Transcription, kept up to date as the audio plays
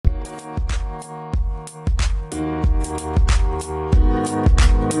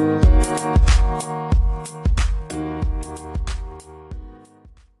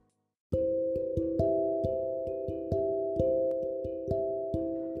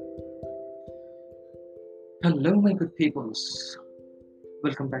Hello, my good peoples.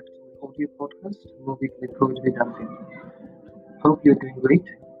 Welcome back to my audio podcast, Moving with Coach with Alvin. Hope you're doing great,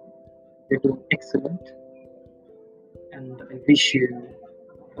 you're doing excellent, and I wish you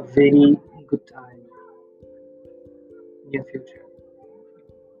a very good time in your future.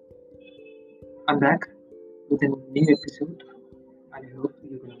 I'm back with a new episode, and I hope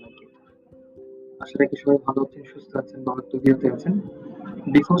you're gonna like it. আশা রাখি সবাই ভালো আছেন, সুস্থ আছেন, ভালো তবিয়তে আছেন.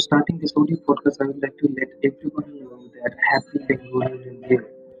 Before starting this audio podcast, I would like to let everybody know that Happy Bengali New Year.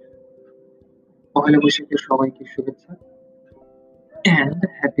 পহেলা বৈশাখের সবাইকে শুভেচ্ছা and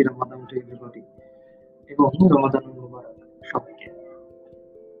Happy Ramadan to everybody. এবং রমাদান মুবারক সবাইকে.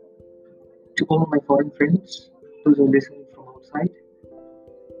 To all my foreign friends, those who are listening from outside,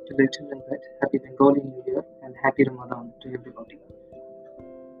 to let you know that Happy Bengali New Year and Happy Ramadan to everybody.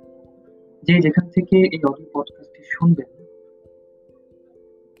 যে যেখান থেকে এই audio পডকাস্টটি শুনবেন,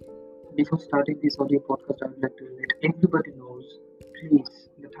 before starting this audio podcast, I would like to let everybody knows, please,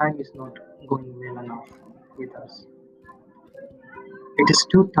 the time is not going well enough with us. It is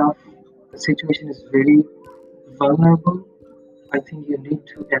too tough. The situation is very vulnerable. I think you need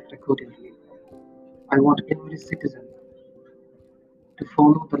to act accordingly. I want every citizen to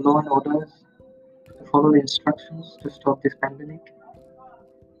follow the law and orders, to follow the instructions to stop this pandemic.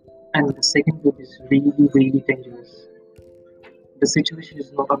 And the second group is really, really dangerous. The situation is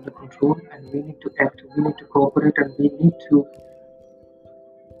not under control, and we need to act, we need to cooperate, and we need to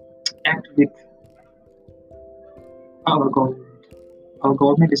act with our government. Our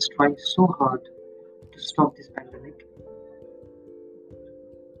government is trying so hard to stop this pandemic.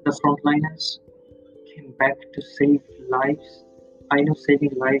 The frontliners came back to save lives. I know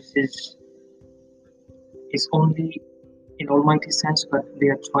saving lives is only in almighty sense, but they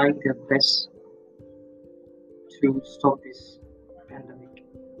are trying their best to stop this pandemic.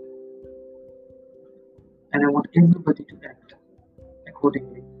 And I want everybody to act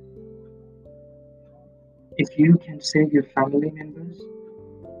accordingly. If you can save your family members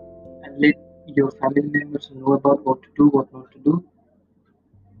and let your family members know about what to do, what not to do,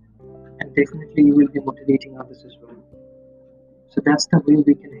 and definitely you will be motivating others as well. So that's the way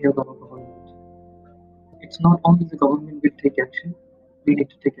we can help our government. It's not only the government will take action, we need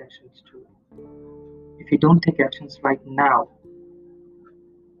to take actions too. If you don't take actions right now,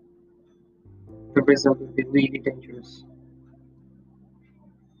 the result will be really dangerous.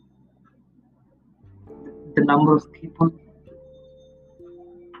 The number of people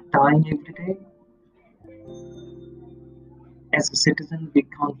dying every day, as a citizen, we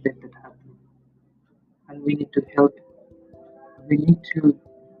can't let that happen. And we need to help. We need to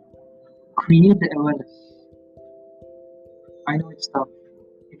create the awareness. I know it's tough.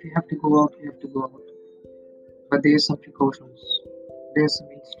 If you have to go out, you have to go out. But there are some precautions. There are some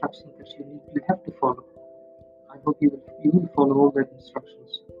instructions that you have to follow. I hope you will follow all that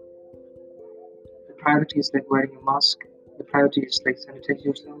instructions. The priority is like wearing a mask. The priority is like sanitize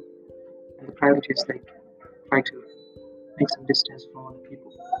yourself. And the priority is like try to make some distance from other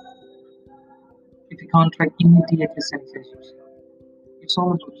people. If you can't, try immediately sanitize yourself. It's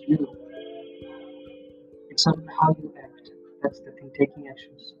all about you. It's all about how you act. That's the thing, taking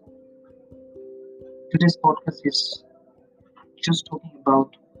actions. Today's podcast is just talking about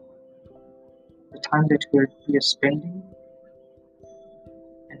the time that we are spending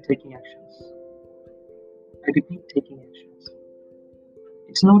and taking actions. I repeat, taking actions.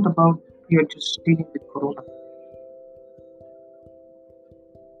 It's not about you're just dealing with corona.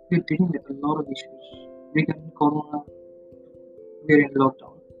 We're dealing with a lot of issues. Regarding corona, we're in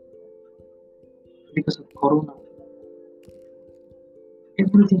lockdown. Because of corona,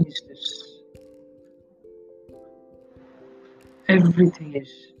 everything is this. Everything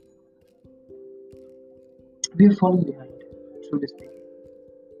is. We're falling behind, truly speaking.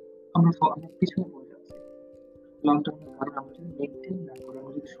 আমরা পিছনে পড়ে যাচ্ছি লকডাউনের কারণে আমরা যদি maintain না করি,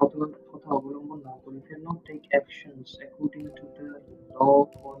 আমরা যদি সতর্কতা অবলম্বন না করি, if we not take actions according to the law,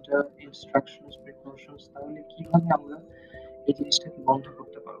 order, instructions, precautions, তাহলে কিভাবে আমরা এই জিনিসটাকে বন্ধ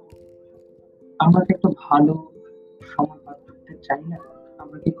করতে পারবো? আমরা কি একটা ভালো সময় পার করতে চাই না?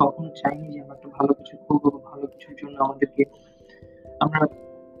 আমরা কি কখনো চাইনি যে আমরা একটা ভালো কিছু করবো, ভালো কিছুর জন্য আমরা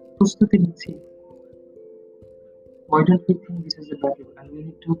প্রস্তুতি নিচ্ছি? Why don't we think this is a battle and we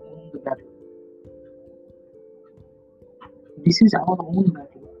need to own the battle? This is our own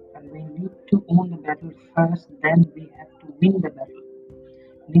battle and we need to own the battle first, then we have to win the battle.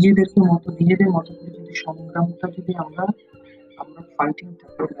 নিজেদের মতো করে যদি সংগ্রামটা যদি আমরা fighting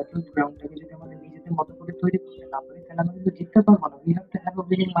battle গ্রাউন্ডটাকে যদি আমাদের নিজেদের মতো করে তৈরি করতে না পারি, তাহলে আমরা কিন্তু জিততে পারবো না. We have to have a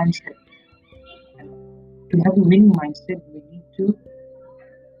winning mindset. And to have a winning mindset, we need to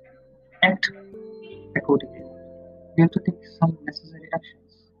act accordingly. afford it anymore. We have to take some necessary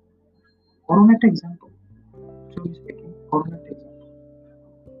actions. Corona একটা এক্সাম্পল, ট্রুলি স্পিকিং, করোনা একটা example.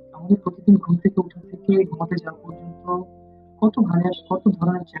 আমাদের প্রতিদিন ঘুম থেকে ওঠা থেকে ঘুমাতে যাওয়া পর্যন্ত কত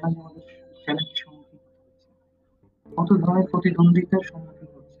ধরনের চ্যালেঞ্জের সম্মুখীন হতে হচ্ছে, কত ধরনের প্রতিদ্বন্দ্বিতার সম্মুখীন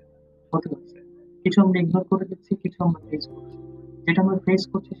হতে হচ্ছে। কিছু আমরা ইগনোর করে দিচ্ছি, কিছু আমরা ফেস করছি। যেটা আমরা ফেস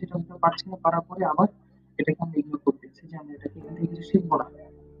করছি সেটা আমরা পারছি না, পারার পরে আবার এটাকে আমরা ইগনোর করে দিচ্ছি যে আমরা এটাকে এখান থেকে কিছু শিখবো না।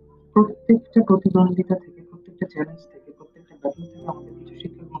 প্রত্যেকটা প্রতিদ্বন্দ্বিতা থেকে, প্রত্যেকটা চ্যালেঞ্জ থেকে, প্রত্যেকটা ব্যাটল থেকে আমাদের কিছু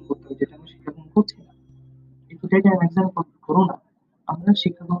শিক্ষা গ্রহণ করতে হবে, যেটা আমরা শিক্ষা গ্রহণ করছি না। একটু থেকে এক্সাম্পল করোনা, আমরা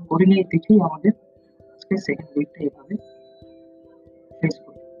শিক্ষা গ্রহণ করিনি দেখেই আমাদের আজকে সেকেন্ড ওয়েভটা এভাবে ফেস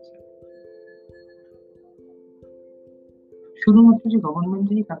করতে হচ্ছে। শুধুমাত্র যে গভর্নমেন্ট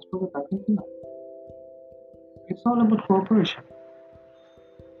যে কাজ করবে তা কিন্তু না, ইটস অল অ্যাবাউট কোঅপারেশন।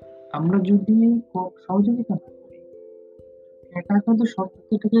 আমরা যদি সহযোগিতা না করি, একা একা তো সরকার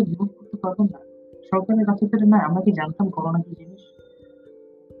তো এটাকে রিমুভ করতে পারবেন না। সরকারের কাছে তো এটা না। আমরা কি জানতাম করোনা কি জিনিস?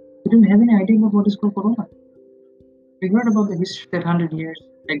 We didn't have any idea about what is called corona. We heard about the history that 100 years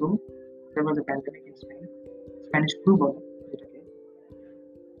ago there was a pandemic in Spain, Spanish flu বলে যেটাকে,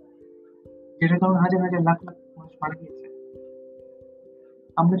 যেটার কারণে হাজার হাজার লাখ লাখ মানুষ মারা গিয়েছে।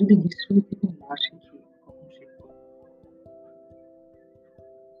 আমরা যদি হিস্ট্রি থেকে না শিখি, কখন শিখবো?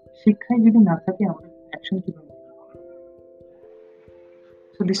 শিক্ষায় যদি না থাকে আমরা অ্যাকশন কিভাবে নিতে হবে?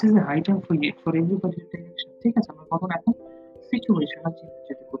 So this is the high time for everybody to take action. ঠিক আছে, আমরা কখন এখন সিচুয়েশনাল চেঞ্জ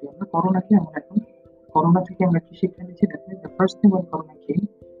যেটা করি, আমরা করোনা থেকে আমরা কি শিক্ষা নিচ্ছি? দেখেন, the first thing when corona came,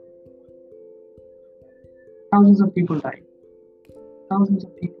 thousands of people died, thousands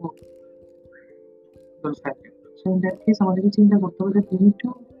of people were affected. So in that case আমাদেরকে চিন্তা করতে হবে that we need to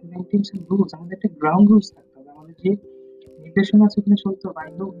maintain some rules. আমাদের একটা গ্রাউন্ড রুলস থাকতে হবে, আমাদের যে নির্দেশনা আছে ওখানে চলতে হবে। I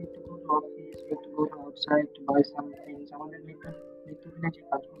know we have to go to office, we have to go to outside to buy some things, আমাদের নিত্যদিনে যে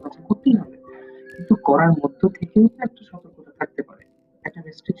কাজগুলো আছে করতেই হবে, কিন্তু করার মধ্য থেকেও তো একটা সতর্কতা থাকতে পারে, একটা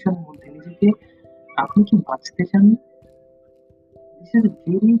রেস্ট্রিকশনের মধ্যে নিজেকে। আপনি কি বাঁচতে চান? This is a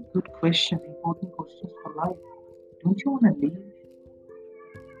very good question, important questions for life. Don't you want to live?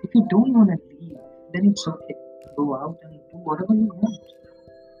 If you don't want to live, then it's okay. Go out and do whatever you want.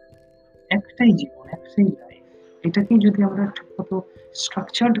 একটাই জীবন, একটাই life. এটাকে যদি আমরা ঠিকমতো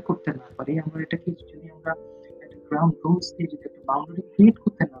structured করতে না পারি, এটাকে যদি আমরা একটা গ্রাউন্ড রুলস দিয়ে যদি একটা বাউন্ডারি ক্রিয়েট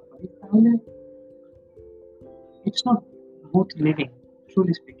করতে না পারি, তাহলে it's not worth living,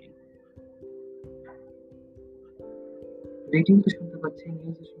 truly speaking. রেডিওতে শুনতে পাচ্ছি,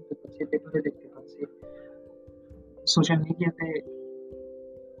 নিউজে শুনতে পাচ্ছি, পেপারে দেখতে পাচ্ছি, সোশ্যাল মিডিয়াতে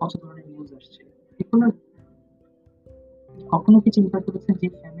কত ধরনের নিউজ আসছে। এগুলো কখনো কি চিন্তা করেছেন যে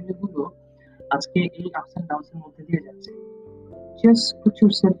ফ্যামিলিগুলো আজকে এই আপস এন্ড ডাউনস এর মধ্যে দিয়ে যাচ্ছে? Just put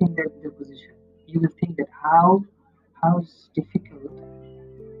yourself in their position. You will think that how is difficult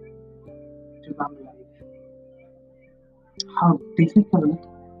to run life, how difficult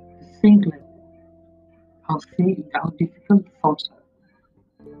to think like that, how difficult thoughts are.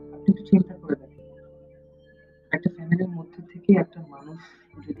 আপনি একটু চিন্তা করে দেখেন, একটা ফ্যামিলির মধ্যে থেকে একটা মানুষ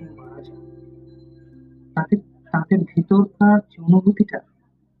যদি মারা যায়, তাদের তাদের ভিতরকার যে অনুভূতিটা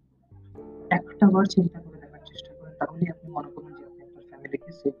একটা বার চিন্তা করে দেখার চেষ্টা করেন, তাহলে আপনি মনে করবেন যে আপনি আপনার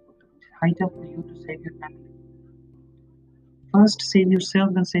ফ্যামিলিকে সেভ করতে পারছেন। High time for you to save your family. First save yourself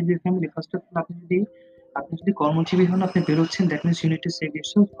then save your family. First of all আপনি যদি কর্মজীবী হন, আপনি বেরোচ্ছেন, that means you need to save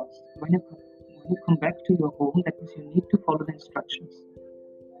yourself first. When you come back to your home, that means you need to follow the instructions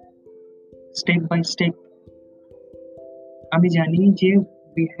step by step. আমি জানি যে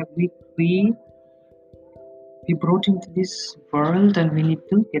we have we brought into this world and we need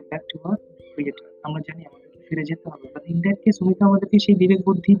to get back to our creator. আমরা জানি আমাদেরকে ফিরে যেতে হবে, but in that case উনি তো আমাদেরকে সেই বিবেক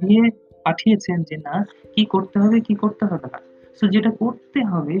বুদ্ধি দিয়ে পাঠিয়েছেন যে না, কি করতে হবে কি করতে হবে না। সো যেটা করতে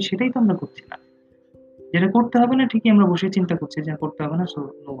হবে সেটাই তো আমরা করছি না। যেটা করতে হবে না ঠিকই আমরা বসে চিন্তা করছি যে করতে হবে না, সো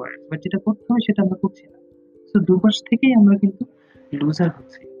নো ওয়ারিজ। বাট যেটা করতে হবে সেটা আমরা করছি না। সো দুপাশ থেকেই আমরা কিন্তু লুজার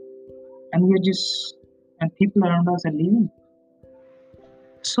হচ্ছি, and we are just and people around us are leaving.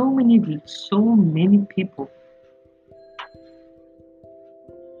 So many people,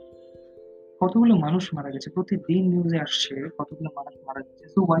 কতগুলো মানুষ মারা গেছে, প্রতিদিন নিউজে আসছে কতগুলো মানুষ মারা গেছে।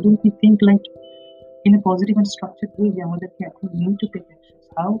 So why don't we think like in a positive and structured way যে আমাদেরকে এখন we need to take action.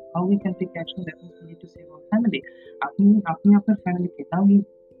 How we can take action, that means we need to save our family. আপনি আপনার ফ্যামিলিকে,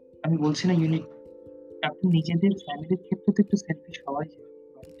 আমি বলছি না ইউনিট, আপনি নিজেদের ফ্যামিলির ক্ষেত্রে তো একটু সেলফিশ হওয়াই যায়,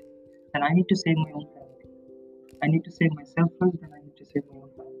 right? And I need to save my own family. I need to save myself first, then I need to save my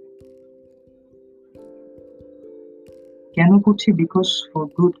own family. কেন করছি? Because for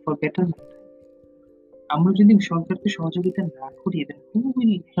good, for betterment. আমরা যদি সরকারকে সহযোগিতা না করি, then who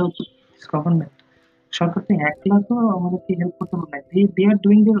will help this government? সরকার তো একলা তো আমাদেরকে হেল্প করতে পারবে না। They are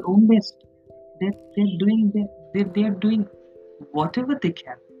doing their own best. they're doing whatever they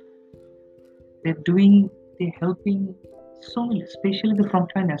can. They're helping so many, especially the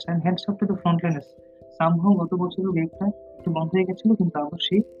frontliners, and hands up to the frontliners. Somehow গত বছর ওয়েভটা একটু বন্ধ হয়ে গেছিল, কিন্তু আবার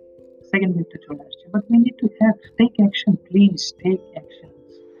সেই সেকেন্ড ওয়েভটা চলে আসছে। But we need to take action, please take action.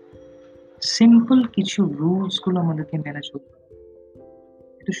 Simple কিছু রুলস গুলো আমাদেরকে মেনে চলতে হবে।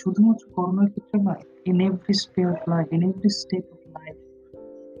 এটা শুধুমাত্র করোনার ক্ষেত্রে নয়, in every step of life, in every step of life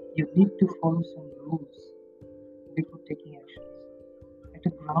you need to follow some rules before taking actions. একটা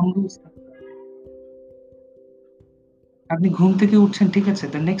গ্রাউন্ড রুলস থাকতে হবে। আপনি ঘুম থেকে উঠছেন, ঠিক আছে,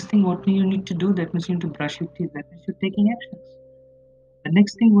 the next thing what you need to do, that means you need to brush your teeth, that means you're taking actions. The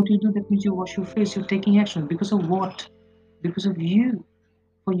next thing what you do, that means you wash your face, you're taking action. Because of what? Because of you,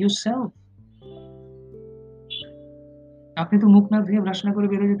 for yourself. আপনি তো মুখ না ধুয়ে brush না করে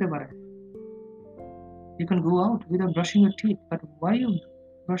বেরোয় যেতে পারেন। You can go out without brushing your teeth, but why you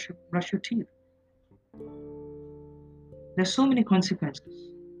brush your teeth? There's so many consequences.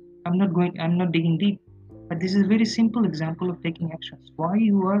 I'm not digging deep, but this is a very simple example of taking actions. Why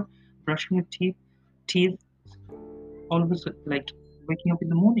you are brushing your teeth always, like waking up in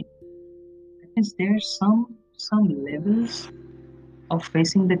the morning? That means there are some levels of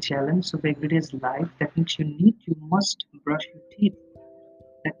facing the challenge of everyday's life. That means you must brush your teeth.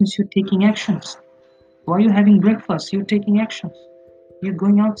 That means you're taking actions. Why are you having breakfast? You're taking actions. You're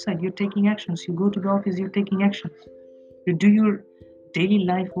going outside, you're taking actions. You go to the office, you're taking actions. You do your daily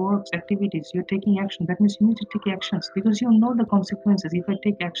life works, activities, you're taking action. That means you need to take actions, because you know the consequences. If I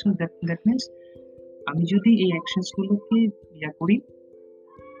take actions, that means আমি যদি এই actions গুলোকে করি,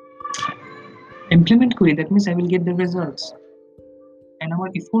 implement করি, that means I will get the results. And আমার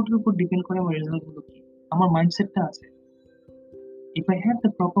effort এর উপর depend করে আমার result গুলো কি, আমার মাইন্ডসেটটা আছে। If I have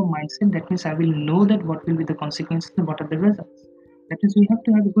the proper mindset, that means I will know that what will be the consequences and what are the results. That means we have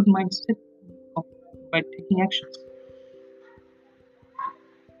to have a good mindset by taking actions.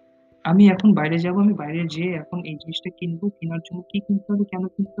 আমি এখন বাইরে যাব, আমি বাইরে যেয়ে এখন এই জিনিসটা কিনবো, কেনার জন্য কি কিনতে হবে, কেন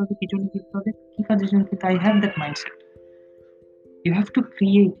কিনতে হবে, কি জন্য কিনতে হবে, কি কাজের জন্য কিনতে হবে। I have that mindset. You have to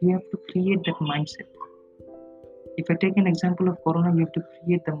create that mindset. If I take an example of corona, you have to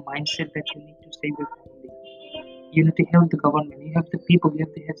create the mindset that you need to save your family, you need to help the government, you have the people, you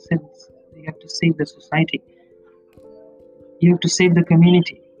have to save the society, you have to save the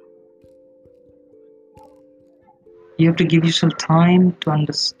community. You have to give yourself time to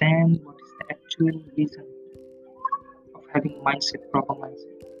understand what is the actual reason of having proper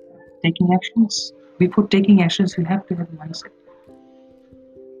mindset. Taking actions, before taking actions, you have to have a mindset.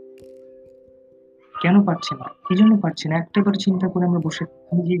 কেন পারছি না, কি জন্য পারছি না, একটা করে চিন্তা করে আমরা বসে,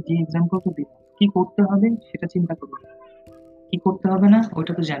 আমি যে এক্সাম্পলটা দিই, কি করতে হবে সেটা চিন্তা করবো, কি করতে হবে না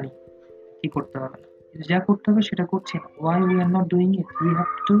ওইটা তো জানি, কি করতে হবে না, যা করতে হবে সেটা করছি না। Why we are not doing it? We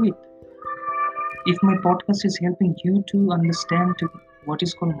have to do it. If my podcast is helping you to understand what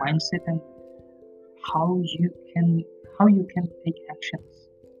is called mindset and how you can take actions,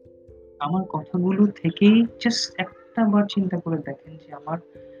 আমার কথাগুলো থেকেই জাস্ট একটা বার চিন্তা করে দেখেন যে আমার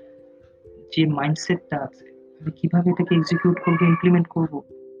যে মাইন্ডসেটটা আছে, আমি কিভাবে এটাকে এক্সিকিউট করবো, ইমপ্লিমেন্ট করবো।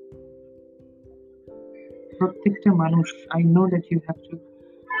 প্রত্যেকটা মানুষ, I know that you have to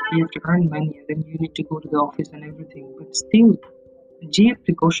earn money and then you need to go to the office and everything, but still যে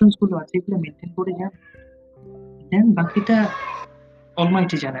প্রিকশনস গুলো আছে এগুলো মেনটেন করে যান, দেন বাকিটা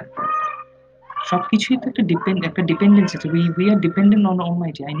অলমাইটি জানেন। সবকিছুই তো একটা ডিপেন্ডেন্স আছে। we are dependent on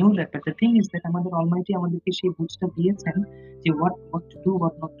almighty, I know that, but the thing is that আমাদের almighty আমাদেরকে সেই বুঝটা দিয়েছেন যে what to do,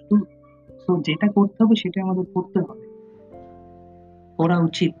 what not to do. So যেটা করতে হবে সেটা আমাদের করতে হবে, করা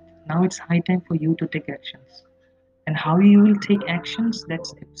উচিত। Now it's high time for you to take actions. And how you will take actions,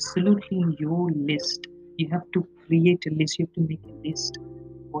 that's absolutely in your list. You have to create a list, you have to make a list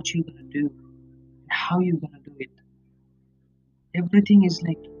what you're gonna do and how you're gonna do it. Everything is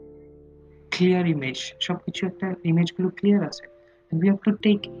like clear image, সবকিছু একটা image গুলো clear আছে, and we have to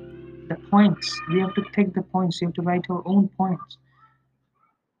take the points, we have to take the points, you have to write our own points.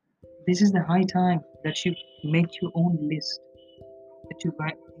 This is the high time that you make your own list, that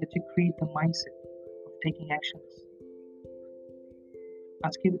you create the mindset of taking actions.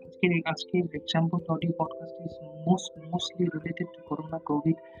 আজকের example audio podcast is mostly related to corona,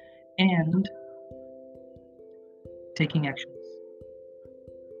 covid and taking actions.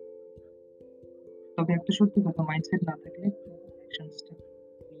 তবে একটা সত্যি কথা, mindset না থাকলে অ্যাকশনসটা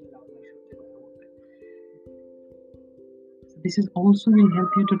সত্যি কথা বলতে। This is also will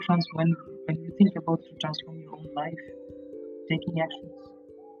help you to transform when you think about to transform your own life, taking actions.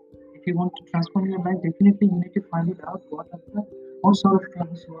 If you want to transform your life, definitely you need to find it out what are the all sort of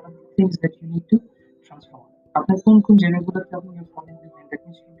things, what are the things that you need to transform. আপনার কোন জায়গাগুলোতে আপনি falling behind, that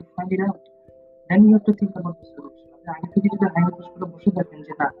means you need to find it out. then you have to think about the solution. আপনি আগে থেকে যদি high হতাশ করে বসে থাকেন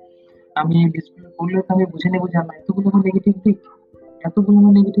যে না আমি এই লিস্টগুলো করলে তো আমি বুঝে নেবো যে আমার এতগুলো আমার নেগেটিভ দিক, এতগুলো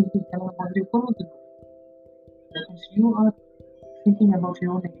আমার নেগেটিভ দিক, তাহলে আমার পজিটিভ করবো কি? That means you are thinking about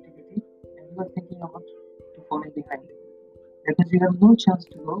your negativity and you are thinking about to falling behind. That means you have no chance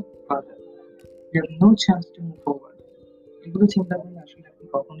to go further. You have no chance to move forward. এগুলো চিন্তা করলে আসলে আপনি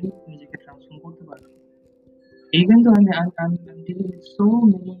কখনোই নিজেকে transform করতে পারবেন। Even though I'm dealing with so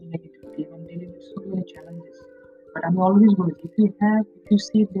many negativity, I'm dealing with so many challenges, but I'm always worried. If you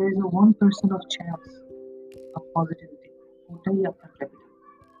see there is a 1% of chance of positivity, ওটাই আপনার capital.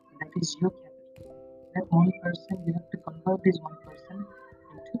 That is your capital. That 1%, you have to convert this 1%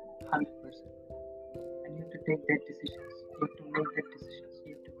 into 100%. And you have to take that decisions. You have to make that decisions.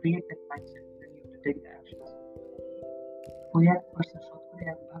 You have to create that mindset. Then you have to take the actions. ওই 1% শতকরা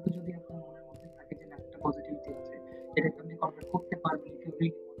এক ভাগে যদি আপনার মনের মধ্যে থাকে যে না একটা পজিটিভিটি আছে, এটাকে আপনি কনভার্ট করতে পারবেন if you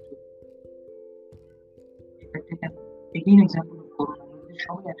really want to. If I take an again example of corona, আমরা যদি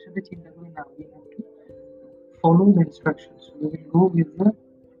সবাই একসাথে চিন্তা করি না we have to follow the instructions. We will go with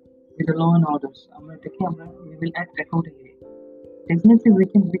the law and orders. We will act accordingly. Definitely we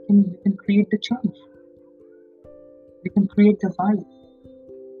can create the change. We can create the vibe.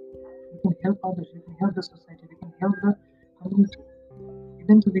 We can help others. We can help the society. We can help the community.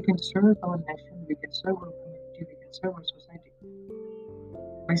 Even though we can serve our nation, we can serve our community, we can serve our society.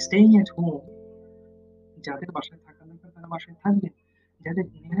 By staying at home, যাদের বাসায় থাকা দরকার তারা বাসায় থাকবেন, যাদের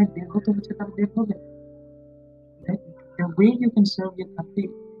দুনিয়ায় বের হতে হচ্ছে তারা বের হবেন। The way you can serve your country,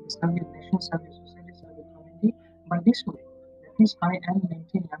 serve your nation, serve your society, serve your community, by this way. That means I am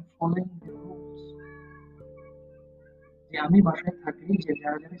maintaining, I'm following the rules. যে আমি বাসায় থাকলে যে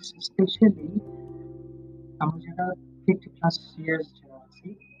যারা স্পেশালি আমরা যারা 50+ years যারা আছি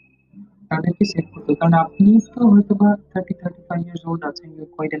তাদেরকে সেভ করতে, কারণ আপনি তো হয়তো বা 30-35 years old আছেন, you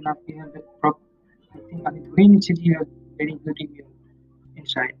quite enough, you have that I think আমি ধরেই নিচ্ছি যে you are very good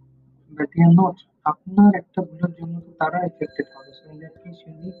inside, but they are not. আপনার একটা ভুলের জন্য তো তারা এফেক্টেড হবে, so in that case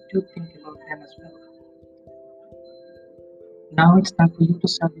you need to think about them as well. Now it's time for you to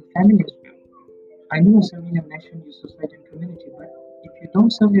serve your family as well. I know you're serving your nation, your society and community, but if you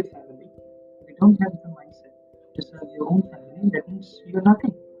don't serve your family, if you don't have the mindset to serve your own family, that means you're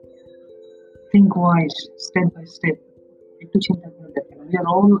nothing. Think wise, step by step. একটু চিন্তা করে দেখেন, we are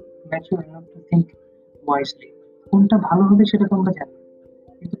all mature enough to think wisely. কোনটা ভালো হবে সেটা তো আমরা জানি,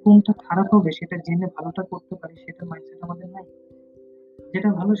 কিন্তু কোনটা খারাপ হবে সেটা জেনে ভালোটা করতে পারি সেটা মাইন্ডসেট আমাদের নাই। যেটা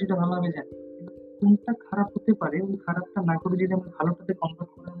ভালো সেটা ভালো আমি জানি, কিন্তু কোনটা খারাপ হতে পারে ওই খারাপটা না করে যদি আমরা ভালোটাতে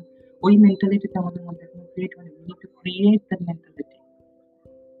কনভার্ট করেন, ওই মেন্টালিটিতে আমাদের মধ্যে এখনো ক্রিয়েট হয়নি। We need to create that mentality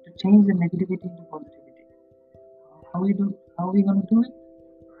to change the negativity into positivity. How we going to do it?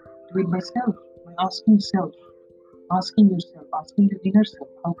 Do it by self, by asking yourself, asking your inner self,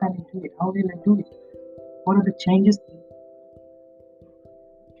 how can I do it? How will I do it? What are the changes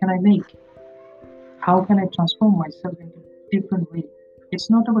can I make? How can I transform myself into a different way? It's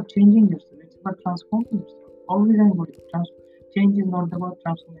not about changing yourself, it's about transforming yourself. Always I'm worried. Change is not about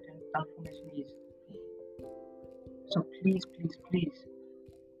transformation, transformation is. So please, please, please,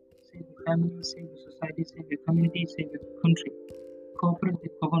 save your family, save your society, save your community, save your country. Cooperate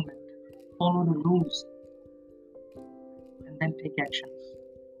with government, follow the rules, and then take actions.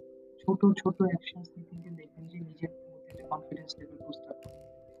 ছোট actions নিতে গিয়ে দেখবেন যে নিজের মধ্যে একটা confidence level boost up.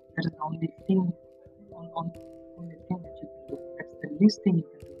 That is the only thing that you can do. That's the least thing you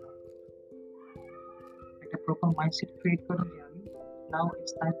can do now. একটা proper mindset create করুন যে আমি now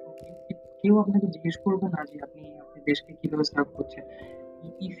it's time for me. কেউ আপনাকে জিজ্ঞেস করবে না যে আপনি আপনার দেশকে কিভাবে সার্ভ করছেন।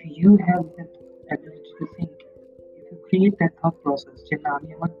 If you have that ability to think, if you create that thought process যে না আমি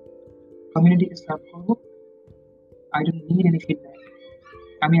আমার কমিউনিটিকে সার্ভ করবো, I don't need any feedback.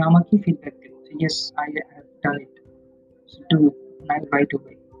 আমি আমাকেই ফিডব্যাক দেবো যে yes I have done it, so do it right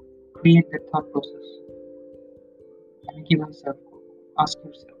away. Create that thought process. আমি কিভাবে সার্ভ করবো, ask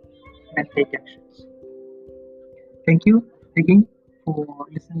yourself, then take actions. Thank you again for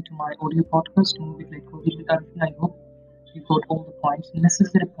listening to my audio podcast, Move It Like Coding with Arfin. I hope you got all the points,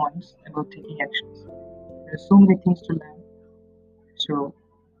 necessary points about taking actions. There are so many things to learn. So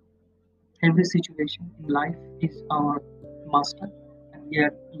every situation in life is our master, and we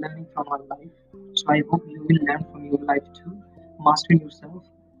are learning from our life. So I hope you will learn from your life too. Master yourself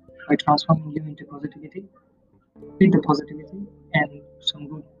by transforming you into positivity, with the positivity and some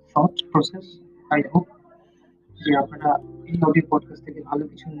good thought process. I hope যে আপনারা এই audio podcast থেকে ভালো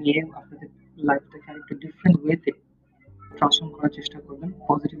কিছু নিয়ে আপনাদের লাইফটাকে আরেকটু ডিফারেন্ট ওয়েতে ট্রান্সফর্ম করার চেষ্টা করবেন,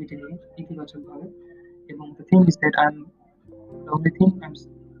 পজিটিভিটি নিয়ে ইতিবাচকভাবে। এবং the thing is that the only thing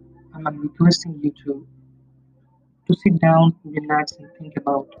I'm requesting you to sit down, relax and think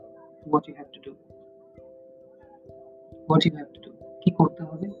about what you have to do, what you have to do, কি করতে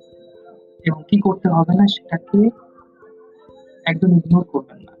হবে এবং কি করতে হবে না সেটাকে একদম ইগনোর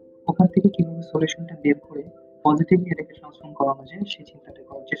করবেন না। ওখান থেকে কিভাবে সলিউশনটা বের করে পজিটিভলি এটাকে ট্রান্সফর্ম করানো যায় সেই চিন্তাটা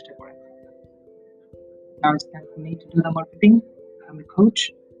করার চেষ্টা করেন। Now it's time for me to do the marketing. I'm a coach.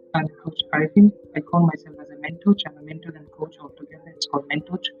 I'm Coach Arifin. I call myself as a mentor. I'm a mentor and coach altogether. It's called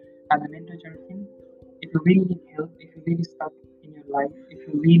mentor. I'm a mentor Arifin. If you really need help, if you're really stuck in your life, if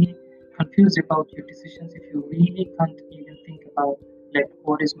you're really confused about your decisions, if you really can't even think about like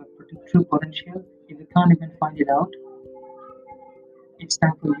what is my true potential, if you can't even find it out, it's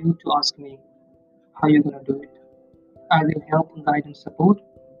time for you to ask me how you're gonna do it. I will help, guide, and support,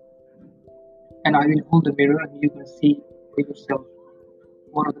 and I will hold the mirror, and you're gonna see for yourself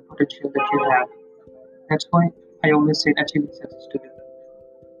what are the potential that you have. That's why I always say achieving success together.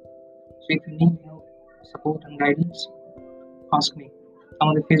 So if you need help, support, and guidance, ask me.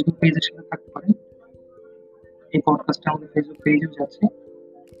 আমাদের Facebook পেজের সাথে থাকতে পারেন। এই পডকাস্টটা আমাদের Facebook পেজেও যাচ্ছে,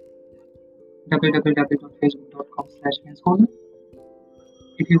 www.facebook.com/menschooler.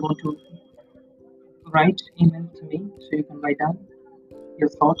 If you want to write email to me, so you can write down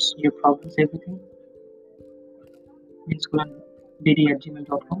your thoughts, your problems, everything,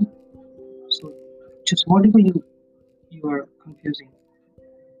 menschoolerbd@gmail.com. So just whatever you are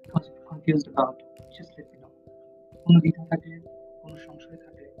confused about, just let me know. কোনো দ্বিধা থাকলে, কোনো সংশয়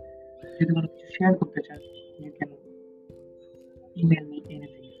থাকলে, যদি কোনো কিছু share করতে চান, you can email me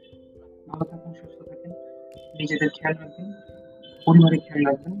anything. ভালো থাকুন, সুস্থ থাকেন, নিজেদের খেয়াল রাখবেন, পরিবারের খেয়াল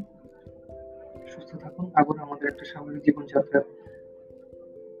রাখবেন, সুস্থ থাকুন। আবার আমাদের একটা স্বাভাবিক জীবনযাত্রার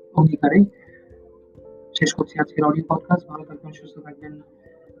অঙ্গীকারে শেষ করছি আজকের অডিও পডকাস্ট। ভালো থাকবেন, সুস্থ থাকবেন।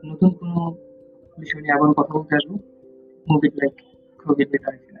 নতুন কোনো বিষয় নিয়ে আবার কথা বলতে আসবো। মুভ ইট লাইক কোভিড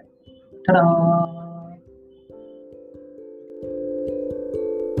বিদায়। Ta-da!